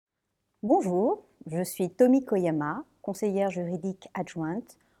Bonjour, je suis Tomi Koyama, conseillère juridique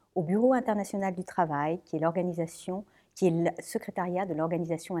adjointe au Bureau international du travail, qui est le secrétariat de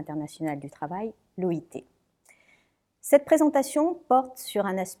l'Organisation internationale du travail, l'OIT. Cette présentation porte sur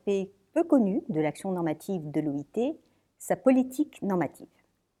un aspect peu connu de l'action normative de l'OIT, sa politique normative.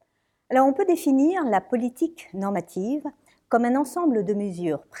 Alors, on peut définir la politique normative comme un ensemble de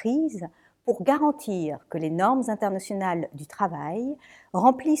mesures prises pour garantir que les normes internationales du travail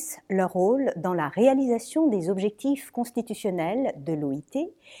remplissent leur rôle dans la réalisation des objectifs constitutionnels de l'OIT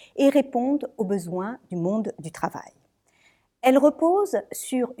et répondent aux besoins du monde du travail. Elle repose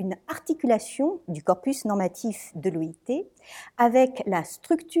sur une articulation du corpus normatif de l'OIT avec la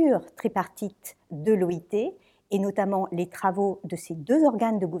structure tripartite de l'OIT et notamment les travaux de ces deux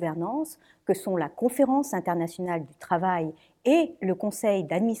organes de gouvernance que sont la Conférence internationale du travail et le Conseil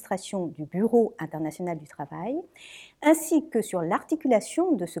d'administration du Bureau international du travail, ainsi que sur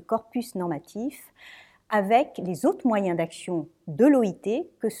l'articulation de ce corpus normatif avec les autres moyens d'action de l'OIT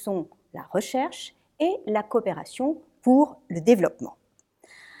que sont la recherche et la coopération pour le développement.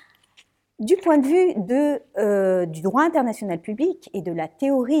 Du point de vue du droit international public et de la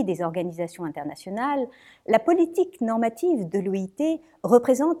théorie des organisations internationales, la politique normative de l'OIT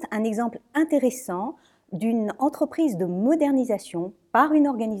représente un exemple intéressant d'une entreprise de modernisation par une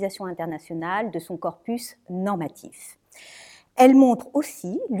organisation internationale de son corpus normatif. Elle montre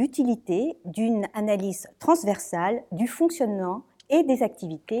aussi l'utilité d'une analyse transversale du fonctionnement et des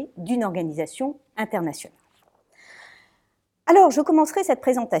activités d'une organisation internationale. Alors, je commencerai cette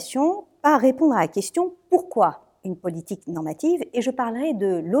présentation par répondre à la question « Pourquoi une politique normative ?» et je parlerai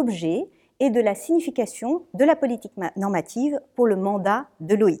de l'objet et de la signification de la politique normative pour le mandat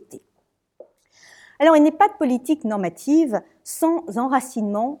de l'OIT. Alors, il n'est pas de politique normative sans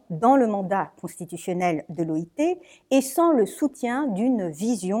enracinement dans le mandat constitutionnel de l'OIT et sans le soutien d'une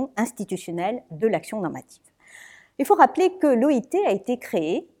vision institutionnelle de l'action normative. Il faut rappeler que l'OIT a été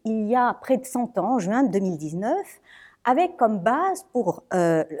créée il y a près de 100 ans, en juin 2019, avec comme base pour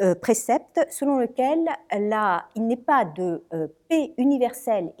précepte selon lequel il n'est pas de paix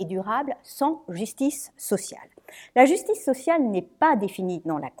universelle et durable sans justice sociale. La justice sociale n'est pas définie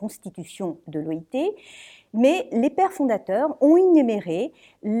dans la constitution de l'OIT, mais les pères fondateurs ont énuméré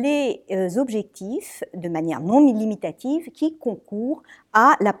les objectifs de manière non limitative qui concourent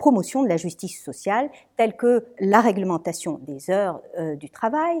à la promotion de la justice sociale, tels que la réglementation des heures du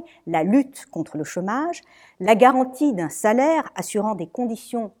travail, la lutte contre le chômage, la garantie d'un salaire assurant des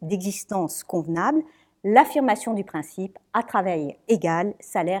conditions d'existence convenables, l'affirmation du principe à travail égal,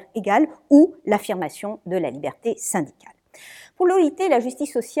 salaire égal ou l'affirmation de la liberté syndicale. Pour l'OIT, la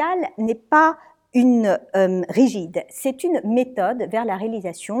justice sociale n'est pas rigide, c'est une méthode vers la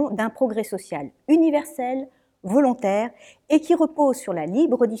réalisation d'un progrès social universel, volontaire et qui repose sur la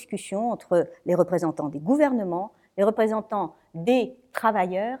libre discussion entre les représentants des gouvernements, les représentants des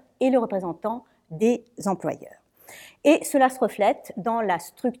travailleurs et les représentants des employeurs. Et cela se reflète dans la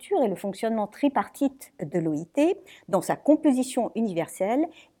structure et le fonctionnement tripartite de l'OIT, dans sa composition universelle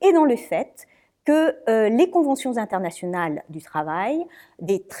et dans le fait que les conventions internationales du travail,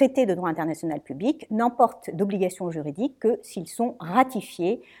 des traités de droit international public, n'emportent d'obligations juridiques que s'ils sont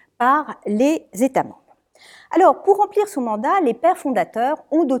ratifiés par les États membres. Alors, pour remplir son mandat, les pères fondateurs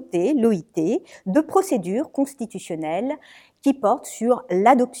ont doté l'OIT de procédures constitutionnelles qui portent sur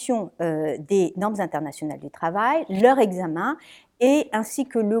l'adoption des normes internationales du travail, leur examen, et ainsi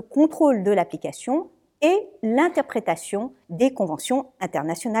que le contrôle de l'application et l'interprétation des conventions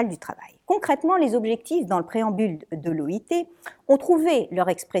internationales du travail. Concrètement, les objectifs dans le préambule de l'OIT ont trouvé leur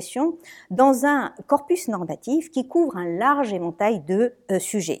expression dans un corpus normatif qui couvre un large éventail de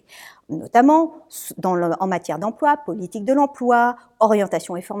sujets, notamment en matière d'emploi, politique de l'emploi,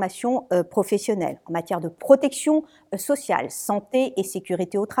 orientation et formation professionnelle, en matière de protection sociale, santé et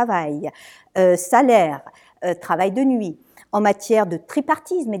sécurité au travail, salaire, travail de nuit, en matière de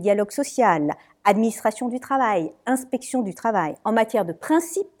tripartisme et dialogue social, administration du travail, inspection du travail, en matière de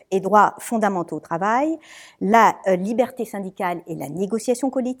principes et droits fondamentaux au travail, la liberté syndicale et la négociation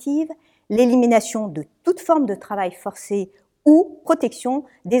collective, l'élimination de toute forme de travail forcé ou protection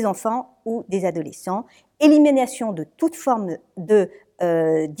des enfants ou des adolescents, élimination de toute forme de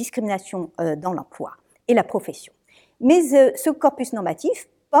discrimination dans l'emploi et la profession. Mais ce corpus normatif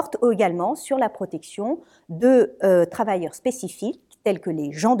porte également sur la protection de travailleurs spécifiques tels que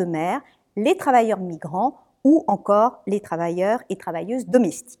les gens de mer, les travailleurs migrants ou encore les travailleurs et travailleuses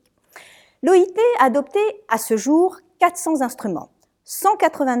domestiques. L'OIT a adopté à ce jour 400 instruments,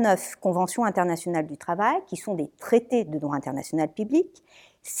 189 conventions internationales du travail, qui sont des traités de droit international public,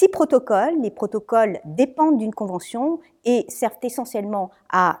 6 protocoles. Les protocoles dépendent d'une convention et servent essentiellement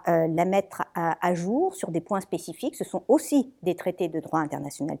à la mettre à jour sur des points spécifiques. Ce sont aussi des traités de droit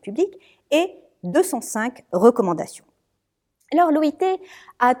international public et 205 recommandations. Alors l'OIT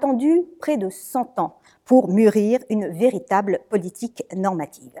a attendu près de 100 ans pour mûrir une véritable politique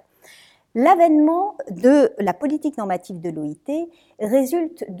normative. L'avènement de la politique normative de l'OIT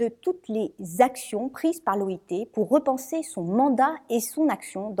résulte de toutes les actions prises par l'OIT pour repenser son mandat et son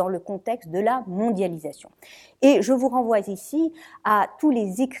action dans le contexte de la mondialisation. Et je vous renvoie ici à tous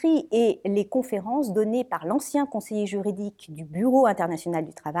les écrits et les conférences données par l'ancien conseiller juridique du Bureau international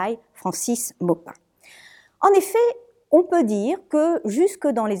du travail, Francis Maupin. En effet, on peut dire que jusque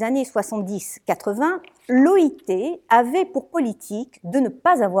dans les années 70-80, l'OIT avait pour politique de ne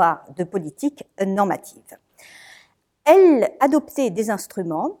pas avoir de politique normative. Elle adoptait des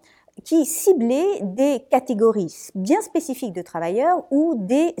instruments qui ciblaient des catégories bien spécifiques de travailleurs ou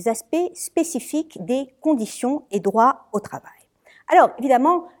des aspects spécifiques des conditions et droits au travail. Alors,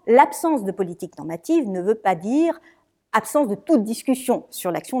 évidemment, l'absence de politique normative ne veut pas dire absence de toute discussion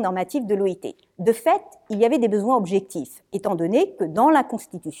sur l'action normative de l'OIT. De fait, il y avait des besoins objectifs, étant donné que dans la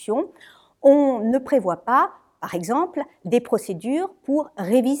Constitution, on ne prévoit pas, par exemple, des procédures pour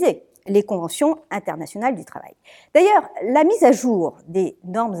réviser les conventions internationales du travail. D'ailleurs, la mise à jour des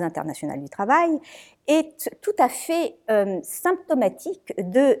normes internationales du travail est tout à fait symptomatique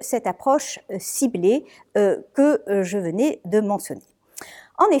de cette approche ciblée que je venais de mentionner.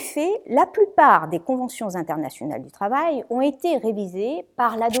 En effet, la plupart des conventions internationales du travail ont été révisées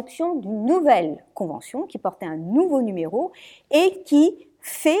par l'adoption d'une nouvelle convention qui portait un nouveau numéro et qui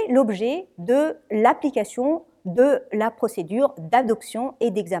fait l'objet de l'application de la procédure d'adoption et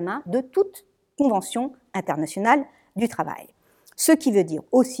d'examen de toute convention internationale du travail. Ce qui veut dire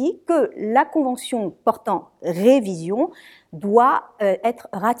aussi que la convention portant révision doit être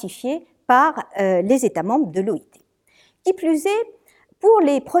ratifiée par les États membres de l'OIT. Qui plus est, pour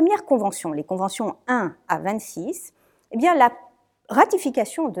les premières conventions, les conventions 1 à 26, eh bien, la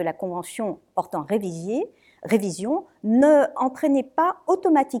ratification de la convention portant révision ne entraînait pas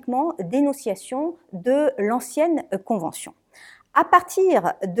automatiquement dénonciation de l'ancienne convention. À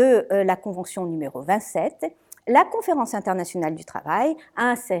partir de la convention numéro 27, la Conférence internationale du travail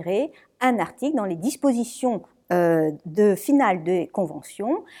a inséré un article dans les dispositions de finale des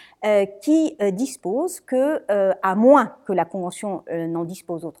conventions qui dispose que, à moins que la convention n'en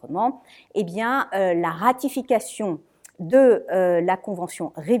dispose autrement, eh bien, la ratification de la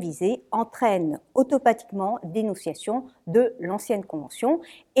convention révisée entraîne automatiquement dénonciation de l'ancienne convention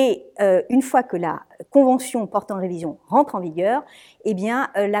et une fois que la convention portant révision rentre en vigueur, eh bien,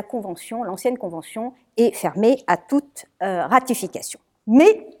 l'ancienne convention est fermée à toute ratification.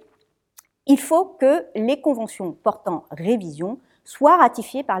 Mais il faut que les conventions portant révision soient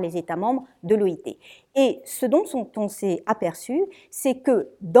ratifiées par les États membres de l'OIT. Et ce dont on s'est aperçu, c'est que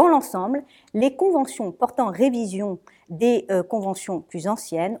dans l'ensemble, les conventions portant révision des conventions plus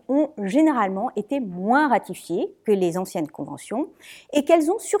anciennes ont généralement été moins ratifiées que les anciennes conventions et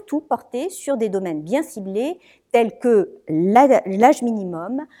qu'elles ont surtout porté sur des domaines bien ciblés tels que l'âge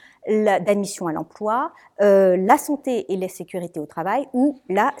minimum, d'admission à l'emploi, la santé et la sécurité au travail ou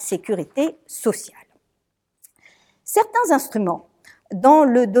la sécurité sociale. Certains instruments dans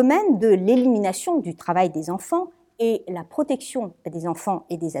le domaine de l'élimination du travail des enfants et la protection des enfants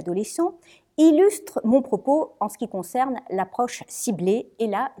et des adolescents illustrent mon propos en ce qui concerne l'approche ciblée et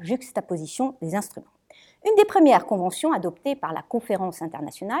la juxtaposition des instruments. Une des premières conventions adoptées par la Conférence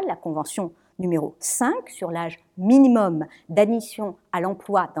internationale, la convention numéro 5 sur l'âge minimum d'admission à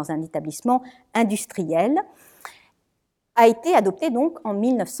l'emploi dans un établissement industriel, a été adoptée donc en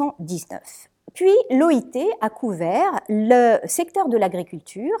 1919. Puis l'OIT a couvert le secteur de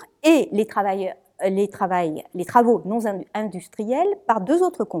l'agriculture et les travaux non industriels par deux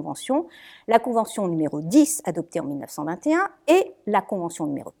autres conventions, la convention numéro 10 adoptée en 1921 et la convention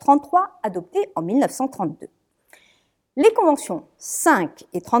numéro 33 adoptée en 1932. Les conventions 5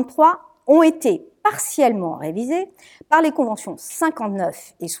 et 33 ont été partiellement révisées par les conventions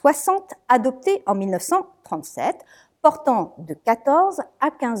 59 et 60 adoptées en 1937, portant de 14 à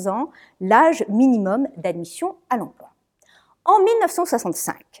 15 ans l'âge minimum d'admission à l'emploi. En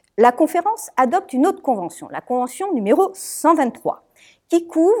 1965, la conférence adopte une autre convention, la convention numéro 123, qui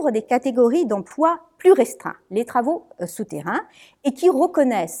couvre des catégories d'emplois plus restreints, les travaux souterrains, et qui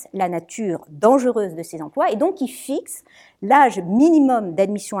reconnaissent la nature dangereuse de ces emplois et donc qui fixe l'âge minimum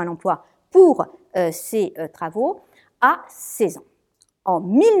d'admission à l'emploi pour ces travaux à 16 ans. En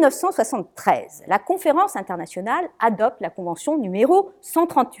 1973, la conférence internationale adopte la convention numéro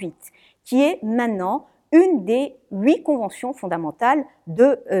 138, qui est maintenant une des 8 conventions fondamentales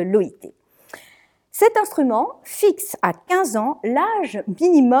de l'OIT. Cet instrument fixe à 15 ans l'âge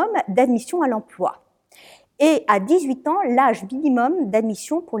minimum d'admission à l'emploi et à 18 ans l'âge minimum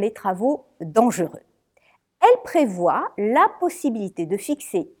d'admission pour les travaux dangereux. Elle prévoit la possibilité de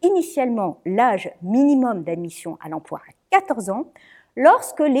fixer initialement l'âge minimum d'admission à l'emploi à 14 ans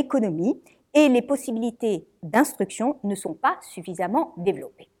lorsque l'économie et les possibilités d'instruction ne sont pas suffisamment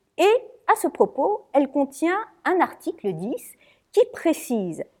développées. Et à ce propos, elle contient un article 10 qui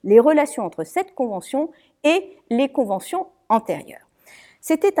précise les relations entre cette convention et les conventions antérieures.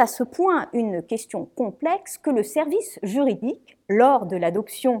 C'était à ce point une question complexe que le service juridique, lors de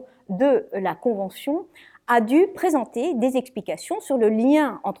l'adoption de la convention, a dû présenter des explications sur le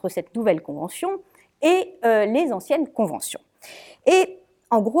lien entre cette nouvelle convention et les anciennes conventions. Et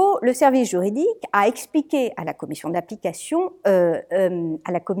en gros, le service juridique a expliqué à la commission d'application,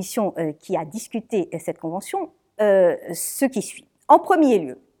 à la commission qui a discuté cette convention, ce qui suit. En premier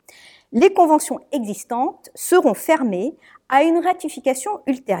lieu, les conventions existantes seront fermées à une ratification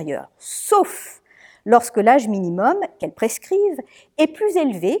ultérieure, sauf lorsque l'âge minimum qu'elles prescrivent est plus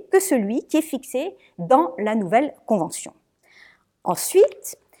élevé que celui qui est fixé dans la nouvelle convention.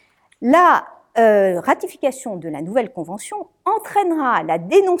 Ensuite, la ratification de la nouvelle convention entraînera la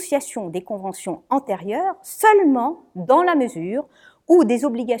dénonciation des conventions antérieures seulement dans la mesure où des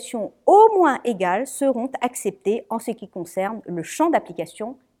obligations au moins égales seront acceptées en ce qui concerne le champ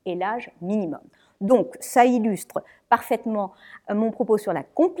d'application et l'âge minimum. Donc, ça illustre parfaitement mon propos sur la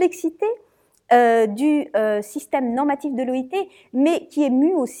complexité du système normatif de l'OIT, mais qui est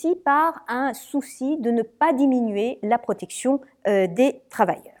mu aussi par un souci de ne pas diminuer la protection des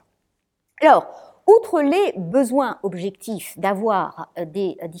travailleurs. Alors, outre les besoins objectifs d'avoir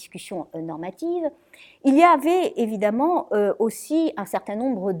des discussions normatives, il y avait évidemment aussi un certain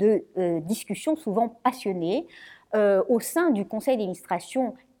nombre de discussions souvent passionnées au sein du conseil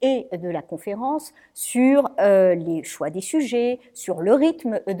d'administration et de la conférence sur les choix des sujets, sur le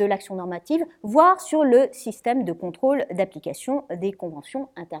rythme de l'action normative, voire sur le système de contrôle d'application des conventions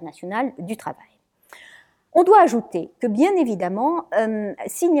internationales du travail. On doit ajouter que, bien évidemment,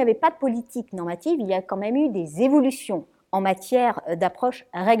 s'il n'y avait pas de politique normative, il y a quand même eu des évolutions en matière d'approche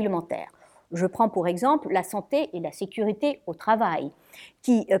réglementaire. Je prends pour exemple la santé et la sécurité au travail,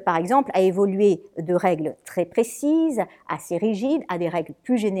 qui, par exemple, a évolué de règles très précises, assez rigides, à des règles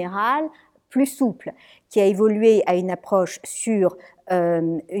plus générales, plus souples, qui a évolué à une approche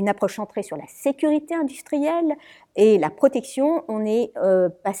centrée sur la sécurité industrielle et la protection. On est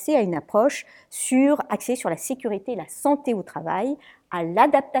passé à une approche axée sur la sécurité et la santé au travail, à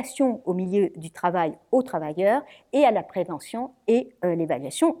l'adaptation au milieu du travail aux travailleurs et à la prévention et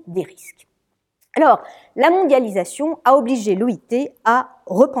l'évaluation des risques. Alors, la mondialisation a obligé l'OIT à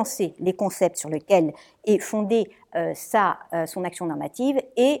repenser les concepts sur lesquels est fondée son action normative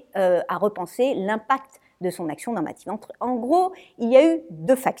et à repenser l'impact de son action normative. En gros, il y a eu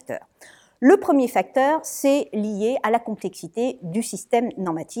 2 facteurs. Le premier facteur, c'est lié à la complexité du système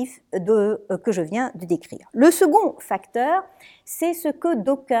normatif que je viens de décrire. Le second facteur, c'est ce que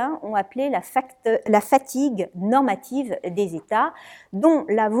d'aucuns ont appelé la fatigue normative des États, dont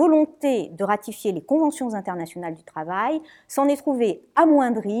la volonté de ratifier les conventions internationales du travail s'en est trouvée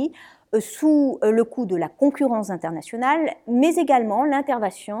amoindrie sous le coup de la concurrence internationale, mais également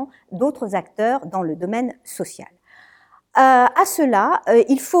l'intervention d'autres acteurs dans le domaine social. À cela,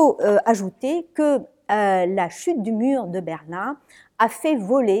 il faut ajouter que la chute du mur de Berlin a fait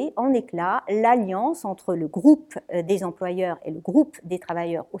voler en éclats l'alliance entre le groupe des employeurs et le groupe des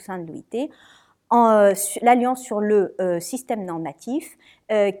travailleurs au sein de l'OIT, l'alliance sur le système normatif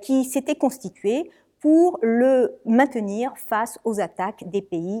qui s'était constituée pour le maintenir face aux attaques des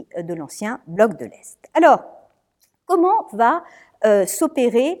pays de l'ancien bloc de l'Est. Alors, comment va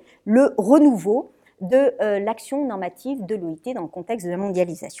s'opérer le renouveau de l'action normative de l'OIT dans le contexte de la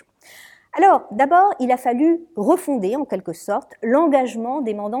mondialisation? Alors, d'abord, il a fallu refonder, en quelque sorte, l'engagement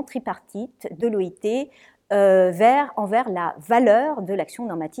des mandants tripartites de l'OIT envers la valeur de l'action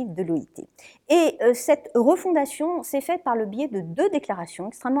normative de l'OIT. Et cette refondation s'est faite par le biais de 2 déclarations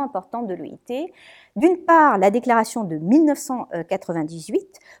extrêmement importantes de l'OIT. D'une part, la déclaration de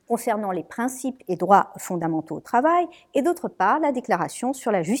 1998 concernant les principes et droits fondamentaux au travail, et d'autre part, la déclaration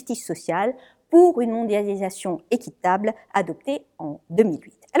sur la justice sociale pour une mondialisation équitable adoptée en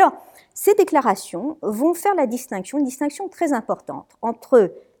 2008. Alors, ces déclarations vont faire une distinction très importante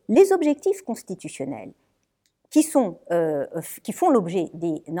entre les objectifs constitutionnels qui font l'objet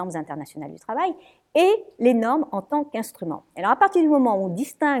des normes internationales du travail et les normes en tant qu'instrument. Alors à partir du moment où on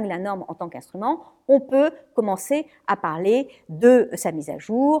distingue la norme en tant qu'instrument, on peut commencer à parler de sa mise à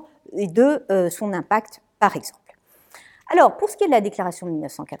jour et de son impact, par exemple. Alors, pour ce qui est de la déclaration de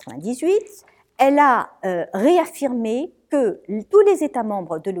 1998, elle a réaffirmé que tous les États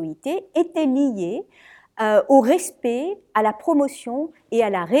membres de l'OIT étaient liés au respect, à la promotion et à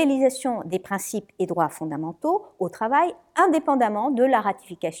la réalisation des principes et droits fondamentaux au travail, indépendamment de la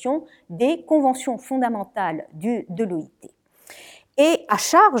ratification des conventions fondamentales de l'OIT. Et à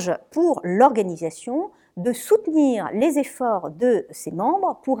charge pour l'organisation de soutenir les efforts de ses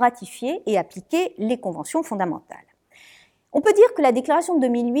membres pour ratifier et appliquer les conventions fondamentales. On peut dire que la déclaration de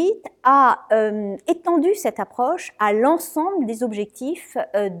 2008 a étendu cette approche à l'ensemble des objectifs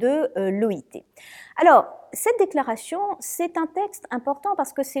de l'OIT. Alors, cette déclaration, c'est un texte important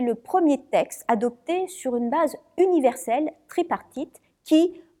parce que c'est le premier texte adopté sur une base universelle, tripartite,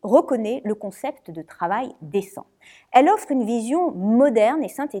 qui reconnaît le concept de travail décent. Elle offre une vision moderne et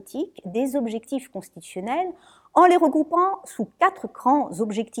synthétique des objectifs constitutionnels en les regroupant sous 4 grands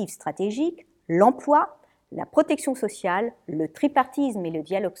objectifs stratégiques: l'emploi, la protection sociale, le tripartisme et le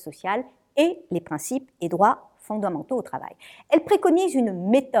dialogue social et les principes et droits fondamentaux au travail. Elle préconise une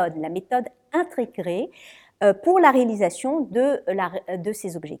méthode, la méthode intégrée, pour la réalisation de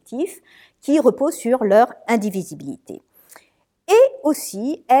ces objectifs qui reposent sur leur indivisibilité. Et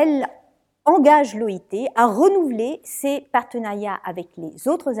aussi, elle engage l'OIT à renouveler ses partenariats avec les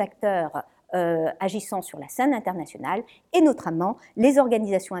autres acteurs agissant sur la scène internationale et notamment les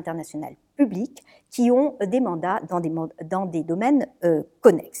organisations internationales publiques qui ont des mandats dans des domaines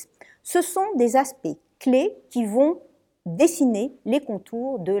connexes. Ce sont des aspects clés qui vont dessiner les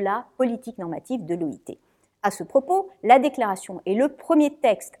contours de la politique normative de l'OIT. À ce propos, la déclaration est le premier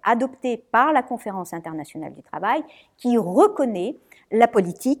texte adopté par la Conférence internationale du travail qui reconnaît la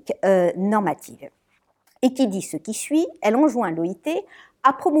politique normative. Et qui dit ce qui suit, elle enjoint l'OIT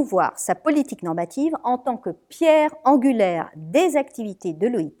à promouvoir sa politique normative en tant que pierre angulaire des activités de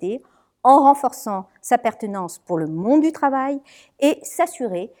l'OIT, en renforçant sa pertinence pour le monde du travail et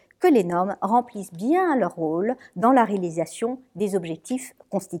s'assurer que les normes remplissent bien leur rôle dans la réalisation des objectifs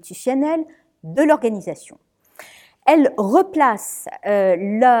constitutionnels de l'organisation. Elle replace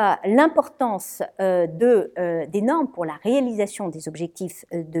l'importance des normes pour la réalisation des objectifs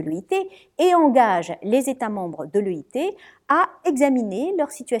de l'OIT et engage les États membres de l'OIT à examiner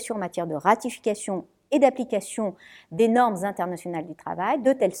leur situation en matière de ratification et d'application des normes internationales du travail,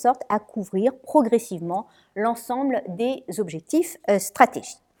 de telle sorte à couvrir progressivement l'ensemble des objectifs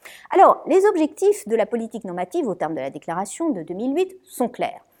stratégiques. Alors, les objectifs de la politique normative au terme de la déclaration de 2008 sont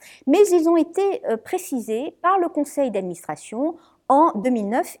clairs, mais ils ont été précisés par le Conseil d'administration en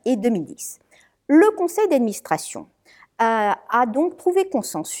 2009 et 2010. Le Conseil d'administration a donc trouvé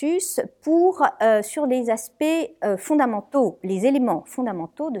consensus sur les aspects fondamentaux, les éléments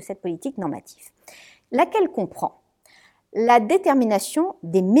fondamentaux de cette politique normative, laquelle comprend la détermination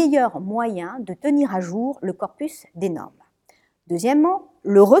des meilleurs moyens de tenir à jour le corpus des normes. Deuxièmement,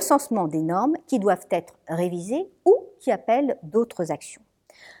 le recensement des normes qui doivent être révisées ou qui appellent d'autres actions.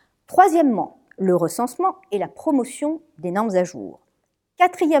 Troisièmement, le recensement et la promotion des normes à jour.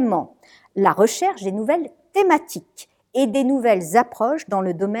 Quatrièmement, la recherche des nouvelles thématiques et des nouvelles approches dans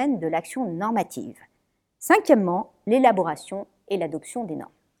le domaine de l'action normative. Cinquièmement, l'élaboration et l'adoption des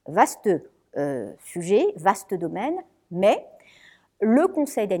normes. Vaste sujet, vaste domaine, mais le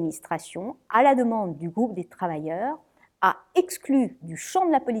Conseil d'administration, à la demande du groupe des travailleurs, a exclu du champ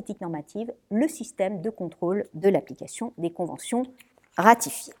de la politique normative le système de contrôle de l'application des conventions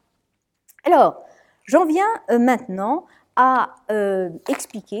ratifiées. Alors, j'en viens maintenant à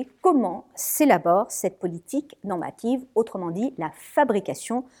expliquer comment s'élabore cette politique normative, autrement dit la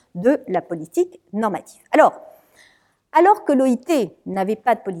fabrication de la politique normative. Alors que l'OIT n'avait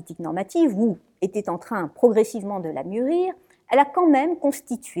pas de politique normative ou était en train progressivement de la mûrir, elle a quand même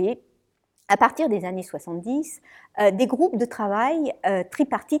constitué, à partir des années 70, des groupes de travail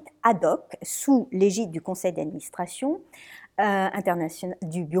tripartites ad hoc sous l'égide du Conseil d'administration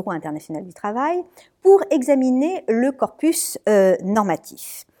du Bureau international du travail pour examiner le corpus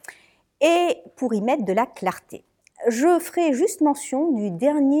normatif et pour y mettre de la clarté. Je ferai juste mention du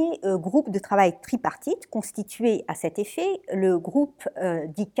dernier groupe de travail tripartite constitué à cet effet, le groupe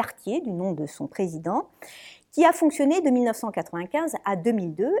dit Cartier, du nom de son président, qui a fonctionné de 1995 à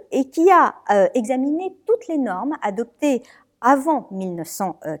 2002 et qui a examiné toutes les normes adoptées avant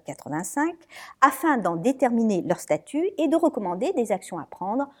 1985 afin d'en déterminer leur statut et de recommander des actions à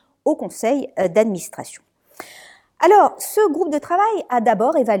prendre au Conseil d'administration. Alors, ce groupe de travail a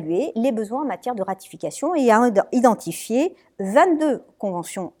d'abord évalué les besoins en matière de ratification et a identifié 22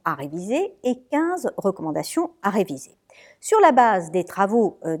 conventions à réviser et 15 recommandations à réviser. Sur la base des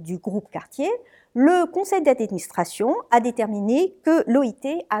travaux du groupe Cartier, le conseil d'administration a déterminé que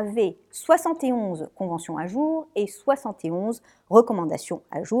l'OIT avait 71 conventions à jour et 71 recommandations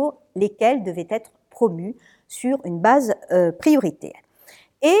à jour, lesquelles devaient être promues sur une base prioritaire.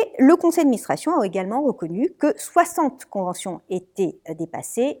 Et le conseil d'administration a également reconnu que 60 conventions étaient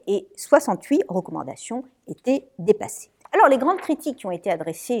dépassées et 68 recommandations étaient dépassées. Alors, les grandes critiques qui ont été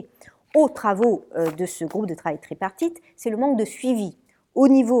adressées aux travaux de ce groupe de travail tripartite, c'est le manque de suivi au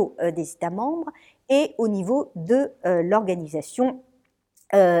niveau des États membres et au niveau de l'organisation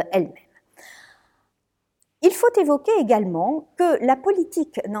elle-même. Il faut évoquer également que la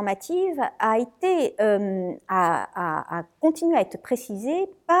politique normative a continué à être précisée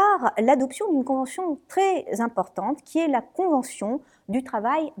par l'adoption d'une convention très importante qui est la Convention du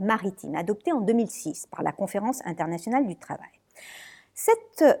travail maritime, adoptée en 2006 par la Conférence internationale du travail.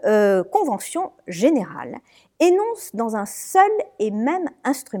 Cette convention générale énonce dans un seul et même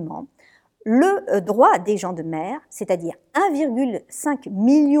instrument le droit des gens de mer, c'est-à-dire 1,5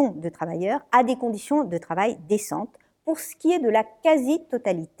 million de travailleurs, à des conditions de travail décentes pour ce qui est de la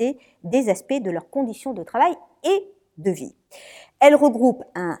quasi-totalité des aspects de leurs conditions de travail et de vie. Elle regroupe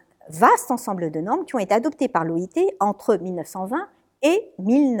un vaste ensemble de normes qui ont été adoptées par l'OIT entre 1920 et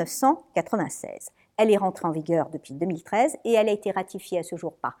 1996. Elle est rentrée en vigueur depuis 2013 et elle a été ratifiée à ce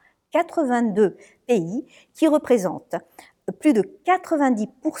jour par 82 pays qui représentent plus de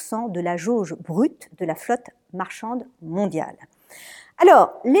 90% de la jauge brute de la flotte marchande mondiale.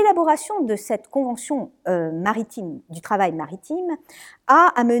 Alors, l'élaboration de cette convention maritime, du travail maritime,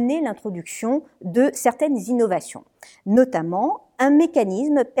 a amené l'introduction de certaines innovations, notamment un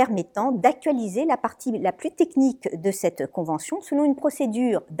mécanisme permettant d'actualiser la partie la plus technique de cette convention selon une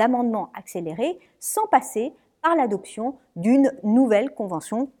procédure d'amendement accéléré sans passer par l'adoption d'une nouvelle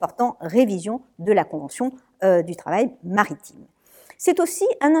convention portant révision de la convention du travail maritime. C'est aussi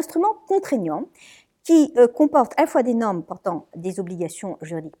un instrument contraignant qui comporte à la fois des normes portant des obligations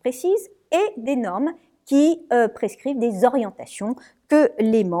juridiques précises et des normes qui prescrivent des orientations que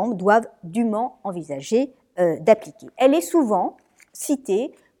les membres doivent dûment envisager d'appliquer. Elle est souvent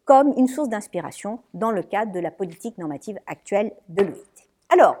citée comme une source d'inspiration dans le cadre de la politique normative actuelle de l'OIT.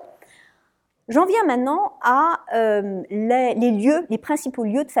 Alors, j'en viens maintenant à les principaux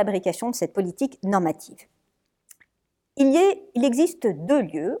lieux de fabrication de cette politique normative. Il existe deux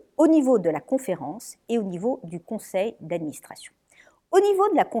lieux, au niveau de la conférence et au niveau du conseil d'administration. Au niveau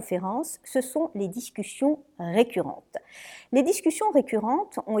de la conférence, ce sont les discussions récurrentes. Les discussions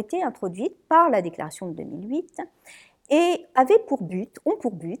récurrentes ont été introduites par la déclaration de 2008 et ont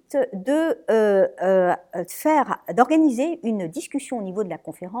pour but d'organiser une discussion au niveau de la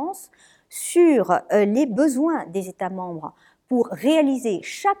conférence sur les besoins des États membres pour réaliser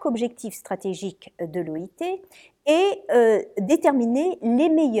chaque objectif stratégique de l'OIT et déterminer les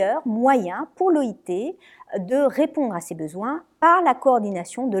meilleurs moyens pour l'OIT de répondre à ces besoins par la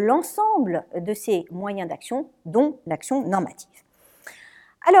coordination de l'ensemble de ces moyens d'action, dont l'action normative.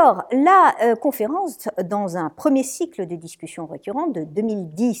 Alors, la conférence, dans un premier cycle de discussions récurrentes de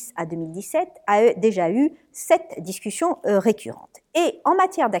 2010 à 2017, a déjà eu 7 discussions récurrentes. Et en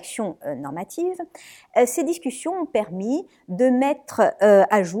matière d'action normative, ces discussions ont permis de mettre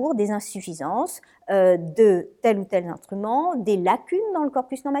à jour des insuffisances de tel ou tel instrument, des lacunes dans le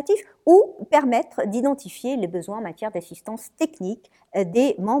corpus normatif, ou permettre d'identifier les besoins en matière d'assistance technique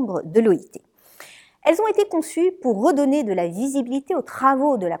des membres de l'OIT. Elles ont été conçues pour redonner de la visibilité aux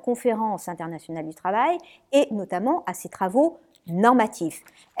travaux de la Conférence internationale du travail et notamment à ses travaux normatifs.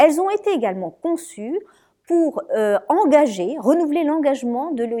 Elles ont été également conçues pour renouveler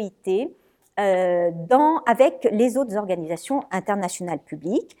l'engagement de l'OIT avec les autres organisations internationales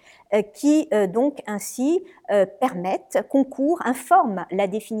publiques qui donc ainsi concourent, informent la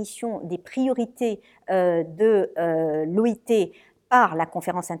définition des priorités de l'OIT par la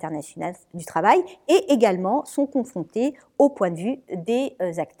Conférence internationale du travail et également sont confrontés au point de vue des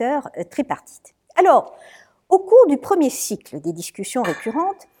acteurs tripartites. Alors, au cours du premier cycle des discussions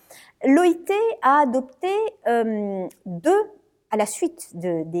récurrentes, l'OIT a adopté à la suite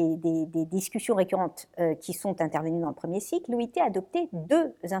des discussions récurrentes qui sont intervenues dans le premier cycle, l'OIT a adopté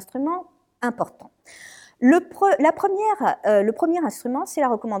 2 instruments importants. Le premier instrument, c'est la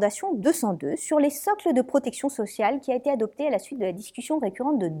recommandation 202 sur les socles de protection sociale qui a été adoptée à la suite de la discussion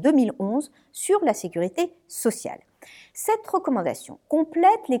récurrente de 2011 sur la sécurité sociale. Cette recommandation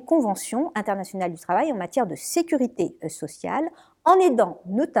complète les conventions internationales du travail en matière de sécurité sociale en aidant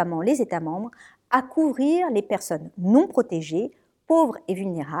notamment les États membres à couvrir les personnes non protégées, pauvres et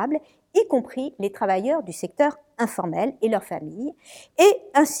vulnérables, y compris les travailleurs du secteur informel et leurs familles, et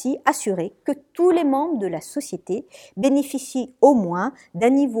ainsi assurer que tous les membres de la société bénéficient au moins d'un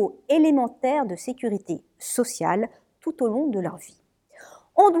niveau élémentaire de sécurité sociale tout au long de leur vie.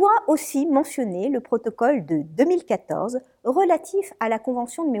 On doit aussi mentionner le protocole de 2014 relatif à la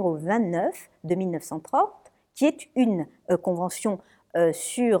Convention numéro 29 de 1930, qui est une convention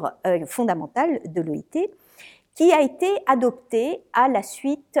fondamentale de l'OIT, qui a été adoptée à la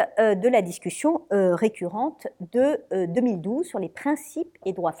suite de la discussion récurrente de 2012 sur les principes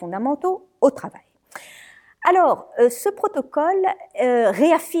et droits fondamentaux au travail. Alors, ce protocole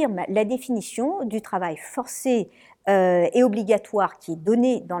réaffirme la définition du travail forcé et obligatoire qui est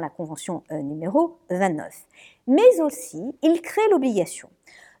donnée dans la Convention numéro 29. Mais aussi, il crée l'obligation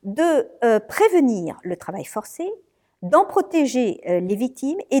de prévenir le travail forcé, d'en protéger les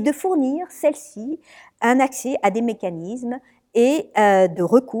victimes et de fournir celles-ci un accès à des mécanismes et de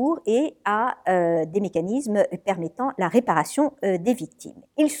recours et à des mécanismes permettant la réparation des victimes.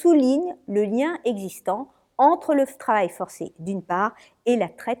 Il souligne le lien existant entre le travail forcé d'une part et la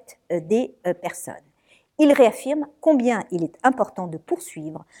traite des personnes. Il réaffirme combien il est important de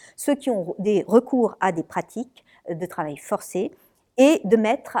poursuivre ceux qui ont des recours à des pratiques de travail forcé et de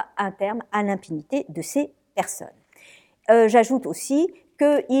mettre un terme à l'impunité de ces personnes. J'ajoute aussi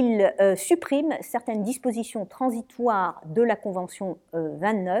qu'il supprime certaines dispositions transitoires de la Convention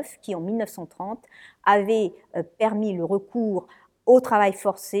 29 qui, en 1930, avait permis le recours au travail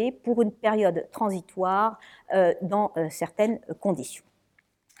forcé pour une période transitoire dans certaines conditions.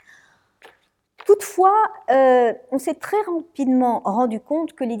 Toutefois, on s'est très rapidement rendu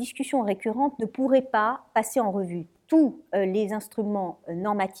compte que les discussions récurrentes ne pourraient pas passer en revue tous les instruments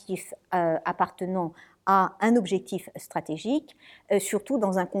normatifs appartenant à un objectif stratégique, surtout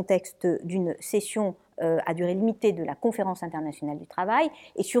dans un contexte d'une session à durée limitée de la Conférence internationale du travail,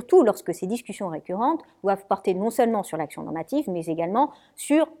 et surtout lorsque ces discussions récurrentes doivent porter non seulement sur l'action normative, mais également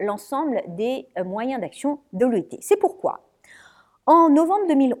sur l'ensemble des moyens d'action de l'OIT. C'est pourquoi, en novembre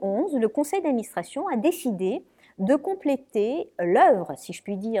 2011, le Conseil d'administration a décidé de compléter l'œuvre, si je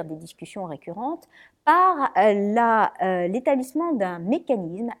puis dire, des discussions récurrentes par l'établissement d'un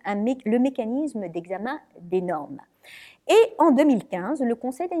mécanisme, le mécanisme d'examen des normes. Et en 2015, le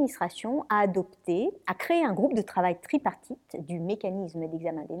Conseil d'administration a créé un groupe de travail tripartite du mécanisme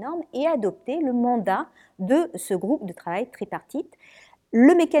d'examen des normes et a adopté le mandat de ce groupe de travail tripartite.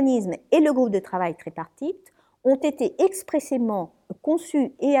 Le mécanisme et le groupe de travail tripartite ont été expressément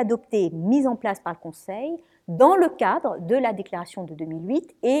conçus et adoptés, mis en place par le Conseil dans le cadre de la déclaration de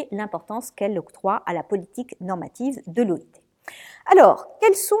 2008 et l'importance qu'elle octroie à la politique normative de l'OIT. Alors,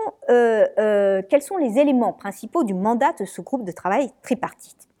 quels sont les éléments principaux du mandat de ce groupe de travail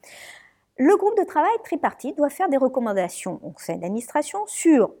tripartite ? Le groupe de travail tripartite doit faire des recommandations au conseil d'administration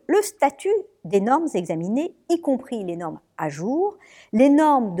sur le statut des normes examinées, y compris les normes à jour, les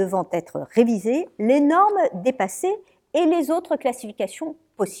normes devant être révisées, les normes dépassées et les autres classifications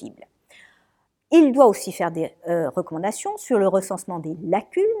possibles. Il doit aussi faire des recommandations sur le recensement des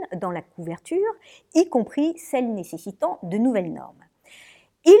lacunes dans la couverture, y compris celles nécessitant de nouvelles normes.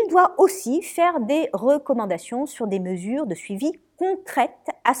 Il doit aussi faire des recommandations sur des mesures de suivi concrètes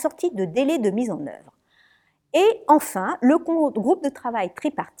assorties de délais de mise en œuvre. Et enfin, le groupe de travail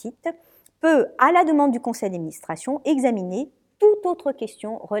tripartite peut, à la demande du conseil d'administration, examiner toute autre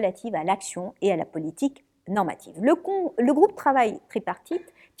question relative à l'action et à la politique normative. Le groupe de travail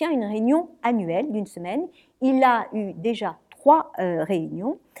tripartite tient une réunion annuelle d'une semaine. Il a eu déjà 3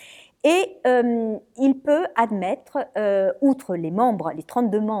 réunions. Et il peut admettre, outre les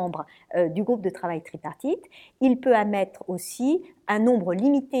 32 membres du groupe de travail tripartite, il peut admettre aussi un nombre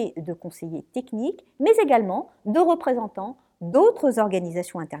limité de conseillers techniques, mais également de représentants d'autres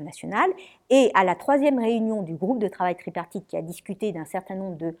organisations internationales. Et à la 3e réunion du groupe de travail tripartite qui a discuté d'un certain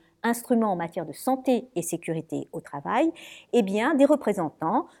nombre d'instruments en matière de santé et sécurité au travail, eh bien, des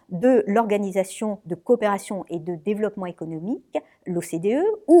représentants de l'Organisation de coopération et de développement économique, l'OCDE,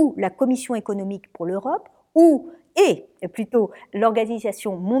 ou la Commission économique pour l'Europe, et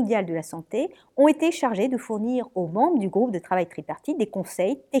l'Organisation mondiale de la santé, ont été chargés de fournir aux membres du groupe de travail tripartite des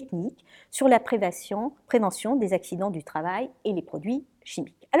conseils techniques sur la prévention des accidents du travail et les produits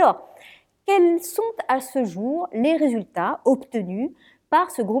chimiques. Alors, quels sont à ce jour les résultats obtenus par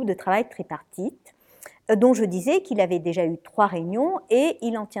ce groupe de travail tripartite, dont je disais qu'il avait déjà eu 3 réunions et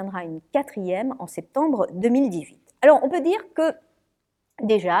il en tiendra une 4e en septembre 2018. Alors, on peut dire que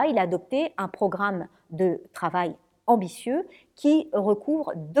déjà, il a adopté un programme de travail ambitieux qui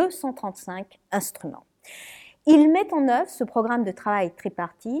recouvre 235 instruments. Il met en œuvre ce programme de travail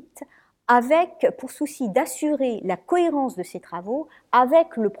tripartite avec pour souci d'assurer la cohérence de ses travaux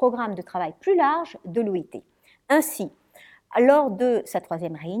avec le programme de travail plus large de l'OIT. Ainsi, lors de sa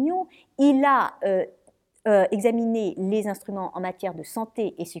 3e réunion, il a examiner les instruments en matière de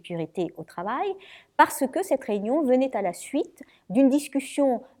santé et sécurité au travail, parce que cette réunion venait à la suite d'une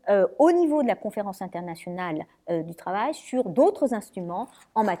discussion au niveau de la conférence internationale du travail sur d'autres instruments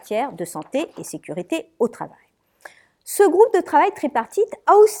en matière de santé et sécurité au travail. Ce groupe de travail tripartite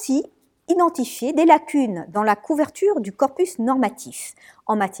a aussi identifié des lacunes dans la couverture du corpus normatif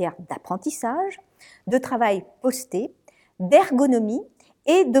en matière d'apprentissage, de travail posté, d'ergonomie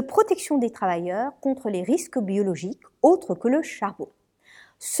et de protection des travailleurs contre les risques biologiques autres que le charbon.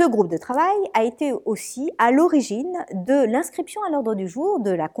 Ce groupe de travail a été aussi à l'origine de l'inscription à l'ordre du jour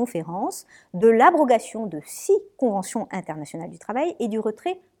de la conférence, de l'abrogation de 6 conventions internationales du travail et du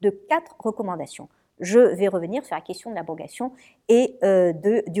retrait de 4 recommandations. Je vais revenir sur la question de l'abrogation et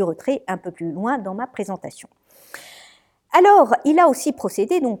du retrait un peu plus loin dans ma présentation. Alors, il a aussi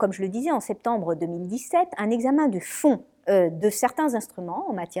procédé, donc, comme je le disais, en septembre 2017, à un examen de fond de certains instruments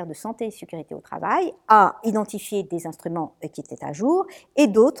en matière de santé et sécurité au travail, a identifié des instruments qui étaient à jour et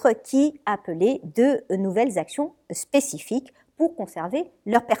d'autres qui appelaient de nouvelles actions spécifiques pour conserver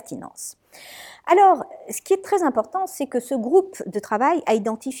leur pertinence. Alors, ce qui est très important, c'est que ce groupe de travail a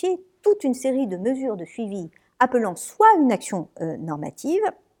identifié toute une série de mesures de suivi appelant soit une action normative,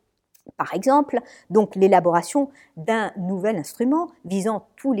 par exemple, donc l'élaboration d'un nouvel instrument visant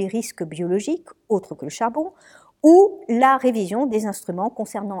tous les risques biologiques autres que le charbon, ou la révision des instruments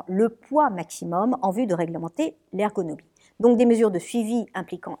concernant le poids maximum en vue de réglementer l'ergonomie. Donc des mesures de suivi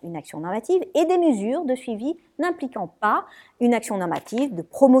impliquant une action normative et des mesures de suivi n'impliquant pas une action normative, de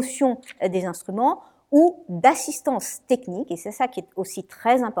promotion des instruments ou d'assistance technique, et c'est ça qui est aussi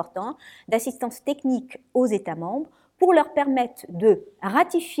très important, d'assistance technique aux États membres pour leur permettre de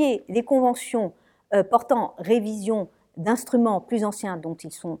ratifier des conventions portant révision d'instruments plus anciens dont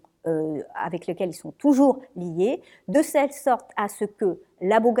ils sont, avec lesquels ils sont toujours liés, de telle sorte à ce que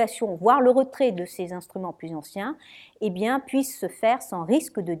l'abrogation, voire le retrait de ces instruments plus anciens, eh bien, puisse se faire sans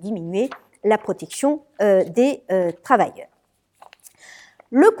risque de diminuer la protection des travailleurs.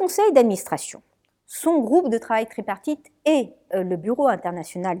 Le conseil d'administration, son groupe de travail tripartite et le Bureau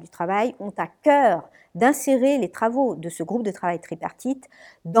international du travail ont à cœur d'insérer les travaux de ce groupe de travail tripartite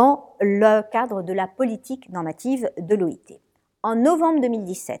dans le cadre de la politique normative de l'OIT. En novembre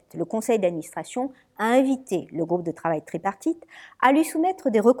 2017, le conseil d'administration a invité le groupe de travail tripartite à lui soumettre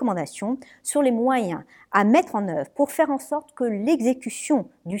des recommandations sur les moyens à mettre en œuvre pour faire en sorte que l'exécution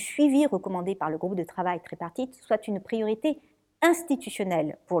du suivi recommandé par le groupe de travail tripartite soit une priorité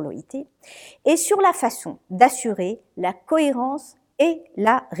institutionnelle pour l'OIT et sur la façon d'assurer la cohérence et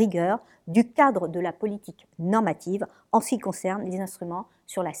la rigueur du cadre de la politique normative en ce qui concerne les instruments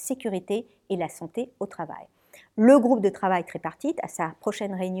sur la sécurité et la santé au travail. Le groupe de travail tripartite, à sa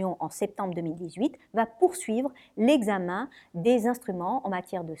prochaine réunion en septembre 2018, va poursuivre l'examen des instruments en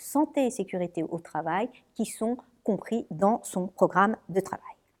matière de santé et sécurité au travail qui sont compris dans son programme de travail.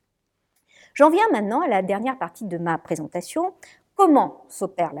 J'en viens maintenant à la dernière partie de ma présentation, comment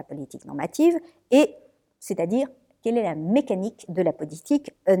s'opère la politique normative et c'est-à-dire quelle est la mécanique de la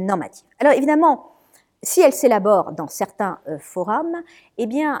politique normative. Alors évidemment, si elle s'élabore dans certains forums, eh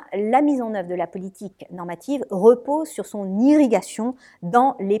bien, la mise en œuvre de la politique normative repose sur son irrigation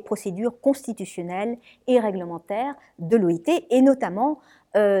dans les procédures constitutionnelles et réglementaires de l'OIT, et notamment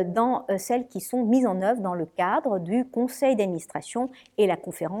dans celles qui sont mises en œuvre dans le cadre du Conseil d'administration et la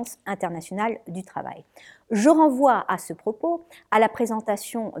Conférence internationale du travail. Je renvoie à ce propos à la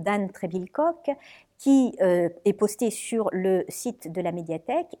présentation d'Anne Trebilcock, qui est postée sur le site de la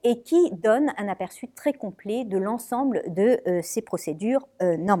médiathèque et qui donne un aperçu très complet de l'ensemble de ces procédures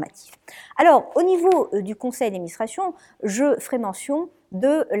normatives. Alors, au niveau du conseil d'administration, je ferai mention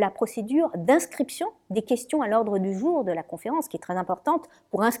de la procédure d'inscription des questions à l'ordre du jour de la conférence, qui est très importante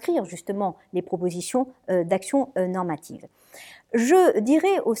pour inscrire justement les propositions d'action normative. Je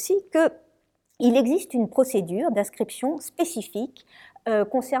dirais aussi qu'il existe une procédure d'inscription spécifique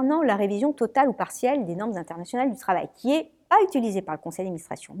concernant la révision totale ou partielle des normes internationales du travail, qui n'est pas utilisée par le conseil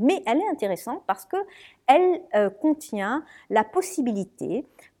d'administration, mais elle est intéressante parce qu'elle contient la possibilité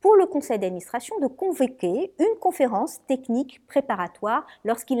pour le conseil d'administration de convoquer une conférence technique préparatoire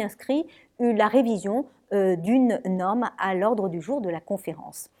lorsqu'il inscrit la révision d'une norme à l'ordre du jour de la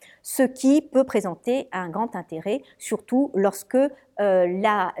conférence, ce qui peut présenter un grand intérêt, surtout lorsque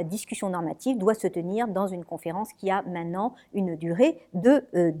la discussion normative doit se tenir dans une conférence qui a maintenant une durée de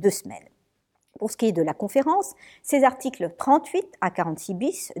 2 semaines. Pour ce qui est de la conférence, ces articles 38 à 46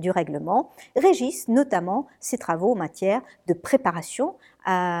 bis du règlement régissent notamment ses travaux en matière de préparation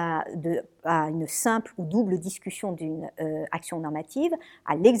à une simple ou double discussion d'une action normative,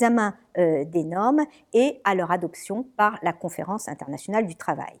 à l'examen des normes et à leur adoption par la Conférence internationale du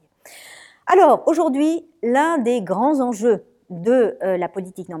travail. Alors, aujourd'hui, l'un des grands enjeux de la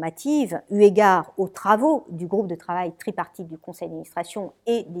politique normative, eu égard aux travaux du groupe de travail tripartite du conseil d'administration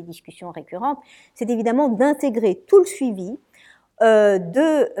et des discussions récurrentes, c'est évidemment d'intégrer tout le suivi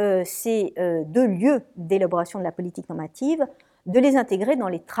de ces deux lieux d'élaboration de la politique normative, de les intégrer dans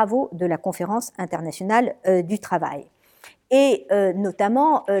les travaux de la Conférence internationale du travail. Et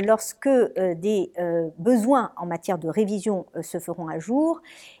notamment lorsque des besoins en matière de révision se feront à jour,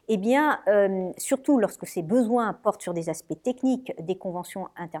 eh bien, surtout lorsque ces besoins portent sur des aspects techniques des conventions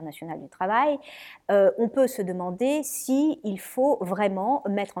internationales du travail, on peut se demander s'il faut vraiment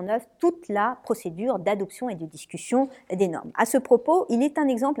mettre en œuvre toute la procédure d'adoption et de discussion des normes. À ce propos, il est un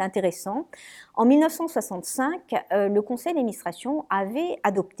exemple intéressant. En 1965, le Conseil d'administration avait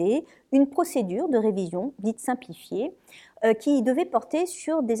adopté une procédure de révision dite simplifiée qui devait porter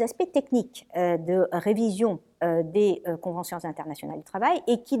sur des aspects techniques de révision des conventions internationales du travail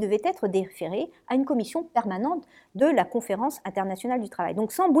et qui devait être déférée à une commission permanente de la Conférence internationale du travail.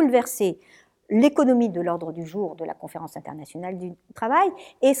 Donc sans bouleverser l'économie de l'ordre du jour de la Conférence internationale du travail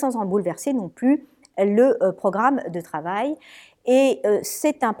et sans en bouleverser non plus le programme de travail. Et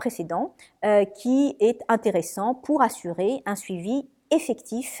c'est un précédent qui est intéressant pour assurer un suivi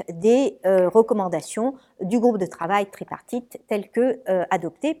effectif des recommandations du groupe de travail tripartite telles que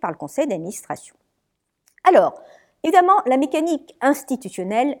adoptées par le conseil d'administration. Alors, évidemment, la mécanique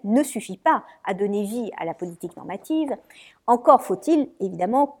institutionnelle ne suffit pas à donner vie à la politique normative. Encore faut-il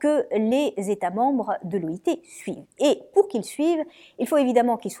évidemment que les États membres de l'OIT suivent. Et pour qu'ils suivent, il faut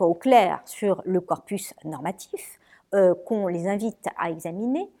évidemment qu'ils soient au clair sur le corpus normatif, qu'on les invite à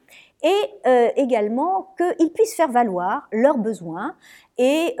examiner, et également qu'ils puissent faire valoir leurs besoins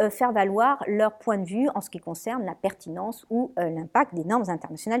et faire valoir leur point de vue en ce qui concerne la pertinence ou l'impact des normes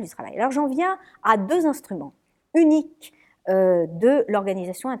internationales du travail. Alors j'en viens à deux instruments uniques de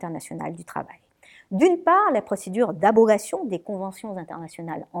l'Organisation internationale du travail. D'une part, la procédure d'abrogation des conventions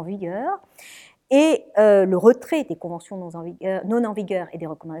internationales en vigueur et le retrait des conventions non en vigueur et des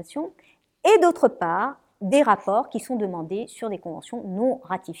recommandations, et d'autre part, des rapports qui sont demandés sur des conventions non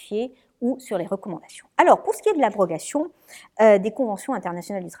ratifiées ou sur les recommandations. Alors, pour ce qui est de l'abrogation des conventions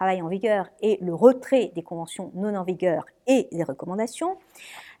internationales du travail en vigueur et le retrait des conventions non en vigueur et des recommandations,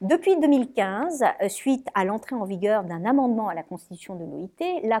 depuis 2015, suite à l'entrée en vigueur d'un amendement à la Constitution de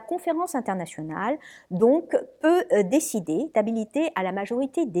l'OIT, la Conférence internationale donc peut décider d'habiliter à la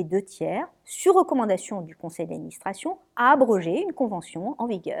majorité des 2/3, sur recommandation du Conseil d'administration, à abroger une convention en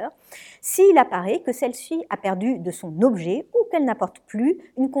vigueur s'il apparaît que celle-ci a perdu de son objet ou qu'elle n'apporte plus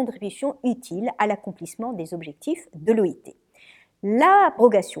une contribution utile à l'accomplissement des objectifs de l'OIT.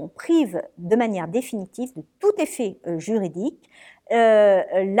 L'abrogation prive de manière définitive de tout effet juridique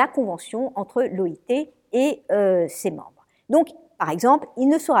la convention entre l'OIT et ses membres. Donc, par exemple, il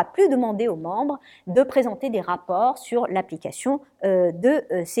ne sera plus demandé aux membres de présenter des rapports sur l'application de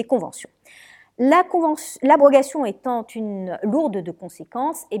ces conventions. L'abrogation étant lourde de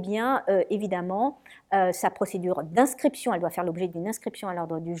conséquences, eh bien, évidemment, sa procédure d'inscription, elle doit faire l'objet d'une inscription à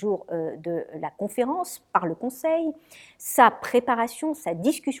l'ordre du jour de la conférence par le Conseil. Sa préparation, sa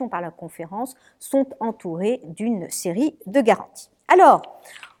discussion par la conférence sont entourées d'une série de garanties. Alors,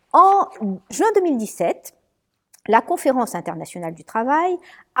 en juin 2017, la Conférence internationale du travail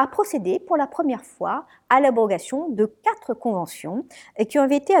a procédé pour la première fois à l'abrogation de 4 conventions qui ont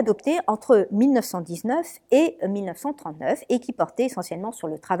été adoptées entre 1919 et 1939 et qui portaient essentiellement sur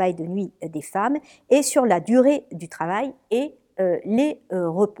le travail de nuit des femmes et sur la durée du travail et les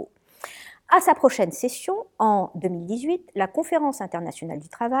repos. À sa prochaine session, en 2018, la Conférence internationale du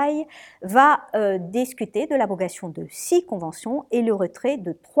travail va discuter de l'abrogation de 6 conventions et le retrait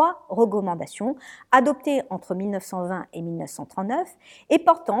de 3 recommandations adoptées entre 1920 et 1939 et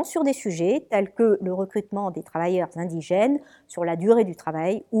portant sur des sujets tels que le recrutement des travailleurs indigènes, sur la durée du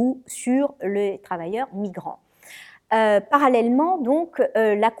travail ou sur les travailleurs migrants. Parallèlement, donc,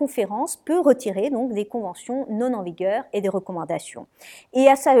 la conférence peut retirer donc, des conventions non en vigueur et des recommandations. Et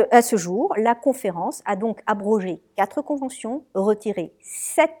à ce jour, la conférence a donc abrogé 4 conventions, retiré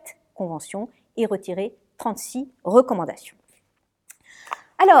 7 conventions et retiré 36 recommandations.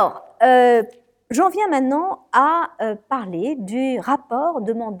 Alors, j'en viens maintenant à parler du rapport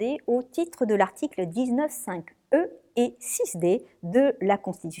demandé au titre de l'article 19.5e et 6d de la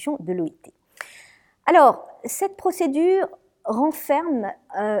Constitution de l'OIT. Alors, cette procédure renferme,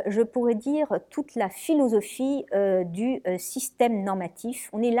 je pourrais dire, toute la philosophie du système normatif.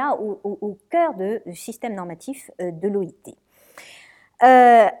 On est là au cœur du système normatif de l'OIT.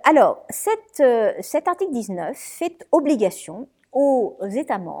 Alors, cet article 19 fait obligation aux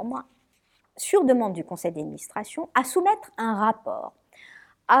États membres, sur demande du Conseil d'administration, à soumettre un rapport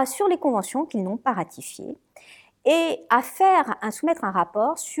sur les conventions qu'ils n'ont pas ratifiées et à soumettre un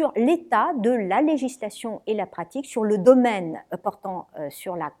rapport sur l'état de la législation et la pratique sur le domaine portant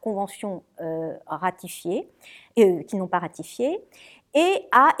sur la convention ratifiée, qu'ils n'ont pas ratifiée, et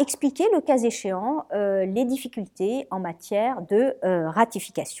à expliquer, le cas échéant, les difficultés en matière de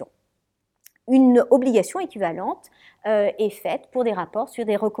ratification. Une obligation équivalente est faite pour des rapports sur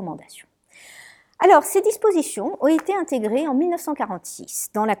des recommandations. Alors, ces dispositions ont été intégrées en 1946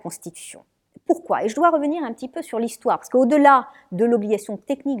 dans la Constitution. Pourquoi? Et je dois revenir un petit peu sur l'histoire, parce qu'au-delà de l'obligation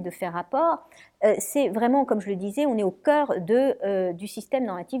technique de faire rapport, c'est vraiment, comme je le disais, on est au cœur du système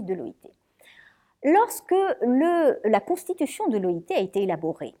normatif de l'OIT. Lorsque la constitution de l'OIT a été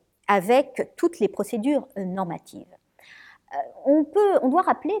élaborée, avec toutes les procédures normatives, on doit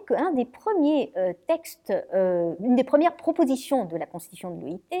rappeler qu'un des premiers textes, une des premières propositions de la constitution de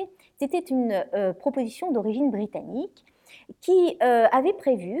l'OIT, c'était une proposition d'origine britannique qui avait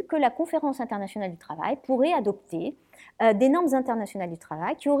prévu que la Conférence internationale du travail pourrait adopter des normes internationales du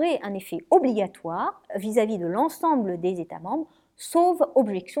travail qui auraient un effet obligatoire vis-à-vis de l'ensemble des États membres, sauf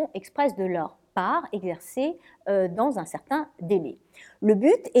objection expresse de leur part exercée dans un certain délai. Le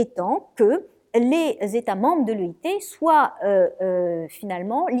but étant que les États membres de l'OIT soient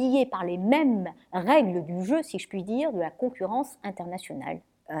finalement liés par les mêmes règles du jeu, si je puis dire, de la concurrence internationale.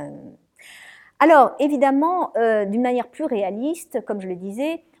 Alors, évidemment, d'une manière plus réaliste, comme je le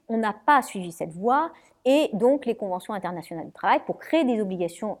disais, on n'a pas suivi cette voie, et donc les conventions internationales du travail, pour créer des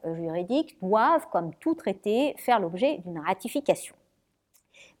obligations juridiques, doivent, comme tout traité, faire l'objet d'une ratification.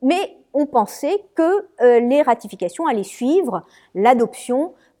 Mais on pensait que les ratifications allaient suivre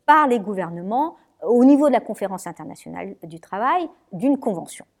l'adoption par les gouvernements au niveau de la Conférence internationale du travail d'une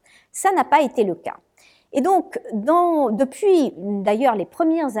convention. Ça n'a pas été le cas. Et donc, depuis d'ailleurs les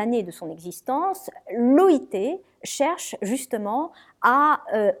premières années de son existence, l'OIT cherche justement à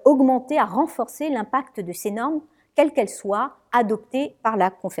augmenter, à renforcer l'impact de ces normes, quelles qu'elles soient, adoptées par la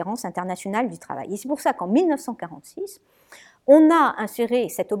Conférence internationale du travail. Et c'est pour ça qu'en 1946, on a inséré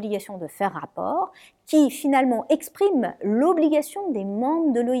cette obligation de faire rapport qui finalement exprime l'obligation des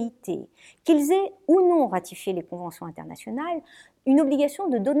membres de l'OIT, qu'ils aient ou non ratifié les conventions internationales, une obligation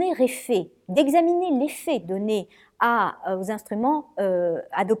de donner effet, d'examiner l'effet donné aux instruments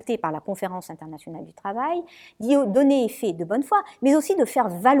adoptés par la Conférence internationale du travail, d'y donner effet de bonne foi, mais aussi de faire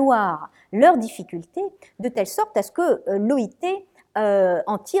valoir leurs difficultés de telle sorte à ce que l'OIT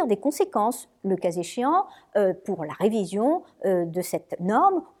en tire des conséquences, le cas échéant, pour la révision de cette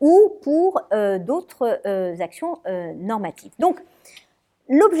norme ou pour d'autres actions normatives. Donc,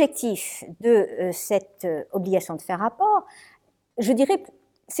 l'objectif de cette obligation de faire rapport, je dirais,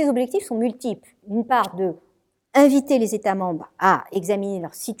 ces objectifs sont multiples. D'une part, de inviter les États membres à examiner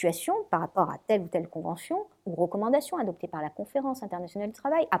leur situation par rapport à telle ou telle convention ou recommandation adoptée par la Conférence internationale du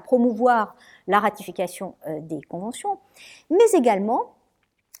travail, à promouvoir la ratification des conventions, mais également,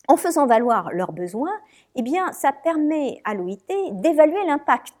 en faisant valoir leurs besoins, eh bien, ça permet à l'OIT d'évaluer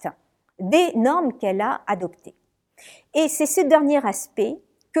l'impact des normes qu'elle a adoptées. Et c'est ce dernier aspect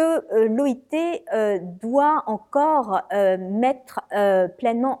que l'OIT doit encore mettre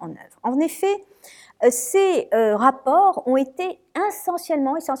pleinement en œuvre. En effet, ces rapports ont été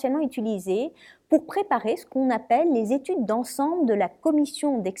essentiellement utilisés pour préparer ce qu'on appelle les études d'ensemble de la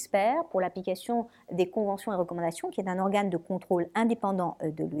commission d'experts pour l'application des conventions et recommandations, qui est un organe de contrôle indépendant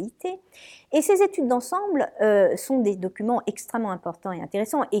de l'OIT. Et ces études d'ensemble sont des documents extrêmement importants et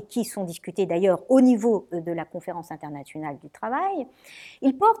intéressants et qui sont discutés d'ailleurs au niveau de la Conférence internationale du travail.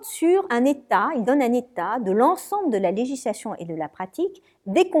 Ils portent sur un état, ils donnent un état de l'ensemble de la législation et de la pratique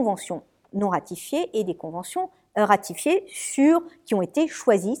des conventions non ratifiées et des conventions ratifiées qui ont été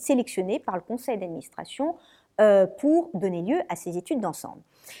choisies, sélectionnées par le conseil d'administration pour donner lieu à ces études d'ensemble.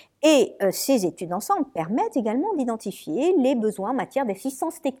 Et ces études d'ensemble permettent également d'identifier les besoins en matière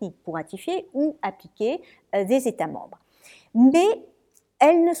d'assistance technique pour ratifier ou appliquer des États membres. Mais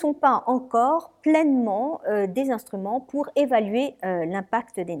elles ne sont pas encore pleinement des instruments pour évaluer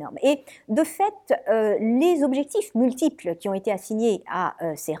l'impact des normes. Et de fait, les objectifs multiples qui ont été assignés à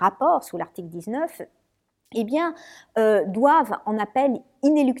ces rapports sous l'article 19 eh bien, doivent en appel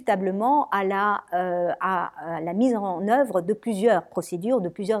inéluctablement à la mise en œuvre de plusieurs procédures, de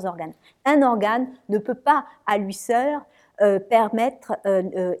plusieurs organes. Un organe ne peut pas à lui seul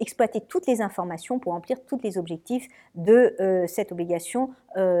exploiter toutes les informations pour remplir tous les objectifs de cette obligation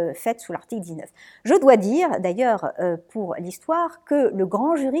faite sous l'article 19. Je dois dire, d'ailleurs, pour l'histoire, que le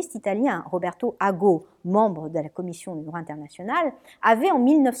grand juriste italien Roberto Ago, membre de la Commission du droit international, avait en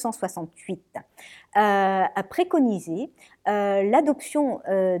 1968 préconisé l'adoption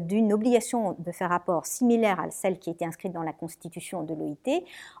d'une obligation de faire rapport similaire à celle qui était inscrite dans la Constitution de l'OIT,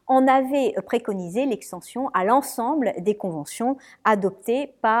 en avait préconisé l'extension à l'ensemble des conventions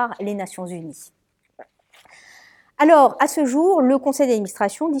adoptées par les Nations Unies. Alors, à ce jour, le conseil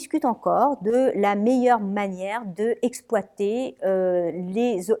d'administration discute encore de la meilleure manière d'exploiter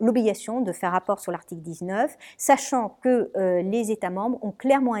l'obligation de faire rapport sur l'article 19, sachant que les États membres ont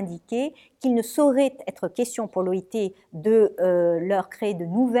clairement indiqué qu'il ne saurait être question pour l'OIT de leur créer de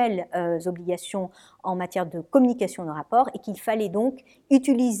nouvelles obligations en matière de communication de rapport et qu'il fallait donc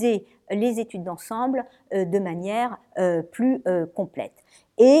utiliser les études d'ensemble de manière plus complète.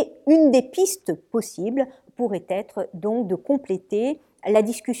 Et une des pistes possibles pourrait être donc de compléter la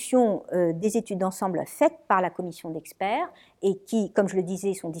discussion des études d'ensemble faites par la commission d'experts et qui, comme je le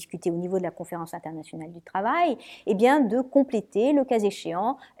disais, sont discutées au niveau de la Conférence internationale du travail, et bien de compléter, le cas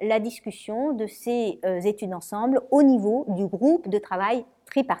échéant, la discussion de ces études d'ensemble au niveau du groupe de travail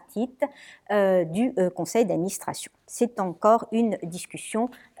tripartite du conseil d'administration. C'est encore une discussion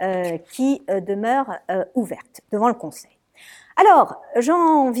qui demeure ouverte devant le conseil. Alors,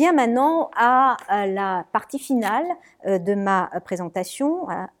 j'en viens maintenant à la partie finale de ma présentation,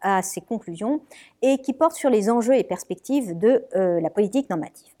 à ses conclusions, et qui porte sur les enjeux et perspectives de la politique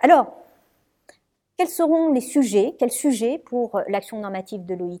normative. Alors, quels seront les sujets, quels sujets pour l'action normative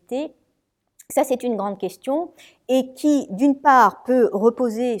de l'OIT? Ça, c'est une grande question et qui, d'une part, peut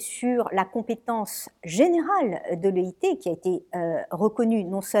reposer sur la compétence générale de l'OIT, qui a été reconnue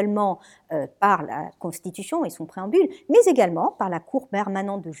non seulement par la Constitution et son préambule, mais également par la Cour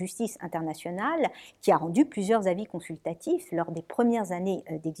permanente de justice internationale, qui a rendu plusieurs avis consultatifs lors des premières années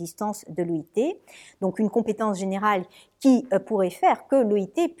d'existence de l'OIT. Donc, une compétence générale qui pourrait faire que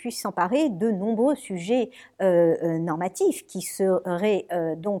l'OIT puisse s'emparer de nombreux sujets normatifs qui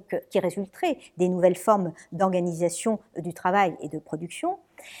résulteraient des nouvelles formes d'organisation du travail et de production,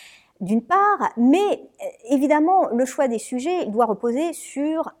 d'une part, mais évidemment, le choix des sujets doit reposer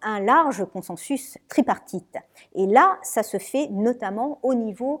sur un large consensus tripartite. Et là, ça se fait notamment au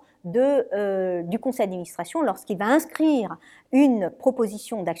niveau du conseil d'administration lorsqu'il va inscrire une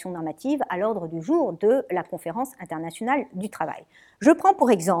proposition d'action normative à l'ordre du jour de la Conférence internationale du travail. Je prends pour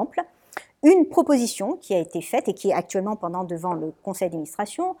exemple une proposition qui a été faite et qui est actuellement devant le conseil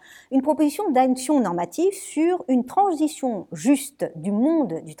d'administration, une proposition d'action normative sur une transition juste du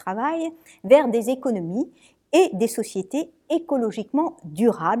monde du travail vers des économies et des sociétés écologiquement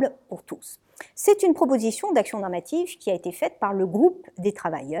durables pour tous. C'est une proposition d'action normative qui a été faite par le groupe des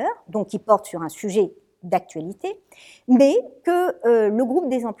travailleurs, donc qui porte sur un sujet d'actualité, mais que le groupe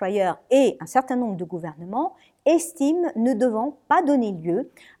des employeurs et un certain nombre de gouvernements estiment ne devant pas donner lieu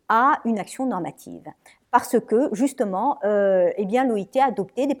à une action normative, parce que justement, l'OIT a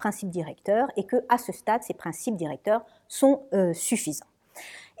adopté des principes directeurs et qu'à ce stade, ces principes directeurs sont suffisants.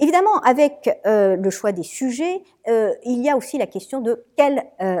 Évidemment, avec le choix des sujets, il y a aussi la question de quelle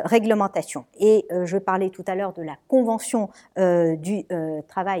réglementation. Et je parlais tout à l'heure de la Convention du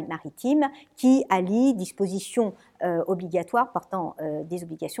travail maritime qui allie dispositions obligatoires portant des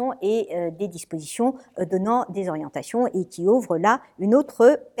obligations et des dispositions donnant des orientations et qui ouvre là une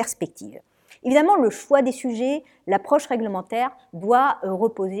autre perspective. Évidemment, le choix des sujets, l'approche réglementaire doit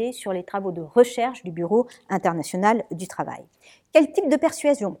reposer sur les travaux de recherche du Bureau international du travail. Quel type de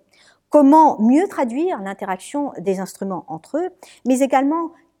persuasion? Comment mieux traduire l'interaction des instruments entre eux, mais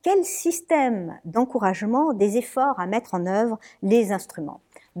également quel système d'encouragement des efforts à mettre en œuvre les instruments,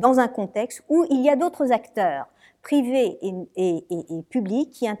 dans un contexte où il y a d'autres acteurs privés et publics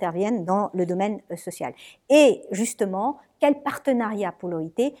qui interviennent dans le domaine social. Et justement, quel partenariat pour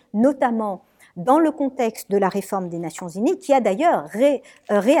l'OIT, notamment dans le contexte de la réforme des Nations Unies, qui a d'ailleurs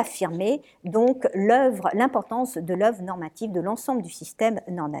réaffirmé donc l'importance de l'œuvre normative de l'ensemble du système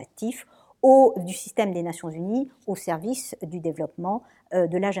normatif, du système des Nations Unies au service du développement,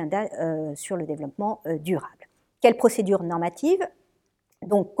 de l'agenda sur le développement durable. Quelle procédure normative?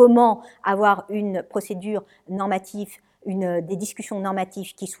 Donc, comment avoir une procédure normative, des discussions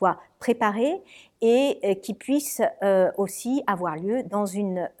normatives qui soient préparées et qui puissent aussi avoir lieu dans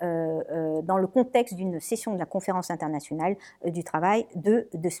le contexte d'une session de la Conférence internationale du travail de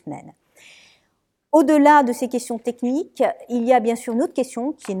 2 semaines. Au-delà de ces questions techniques, il y a bien sûr une autre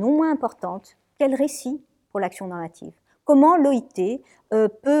question qui est non moins importante. Quel récit pour l'action normative? Comment l'OIT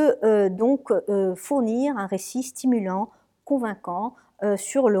peut donc fournir un récit stimulant, convaincant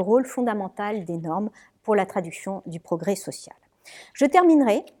sur le rôle fondamental des normes pour la traduction du progrès social. Je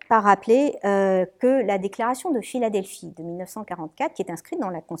terminerai par rappeler que la déclaration de Philadelphie de 1944, qui est inscrite dans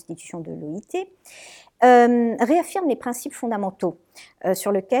la constitution de l'OIT, réaffirme les principes fondamentaux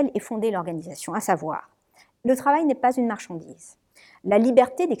sur lesquels est fondée l'organisation, à savoir, le travail n'est pas une marchandise. La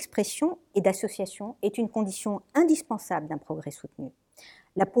liberté d'expression et d'association est une condition indispensable d'un progrès soutenu.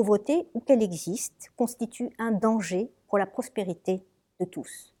 La pauvreté, où qu'elle existe, constitue un danger pour la prospérité de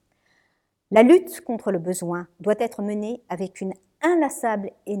tous. La lutte contre le besoin doit être menée avec une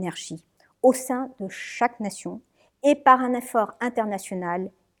inlassable énergie au sein de chaque nation et par un effort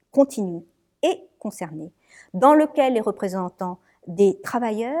international continu et concerné, dans lequel les représentants des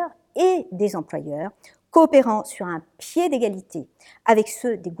travailleurs et des employeurs, coopérant sur un pied d'égalité avec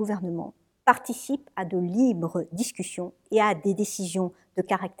ceux des gouvernements, participent à de libres discussions et à des décisions de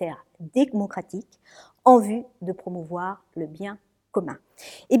caractère démocratique en vue de promouvoir le bien commun.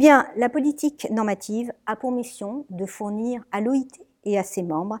 Eh bien, la politique normative a pour mission de fournir à l'OIT et à ses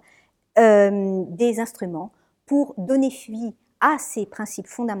membres des instruments pour donner vie à ces principes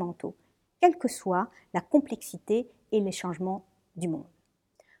fondamentaux, quelle que soit la complexité et les changements du monde.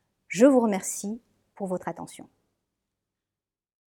 Je vous remercie pour votre attention.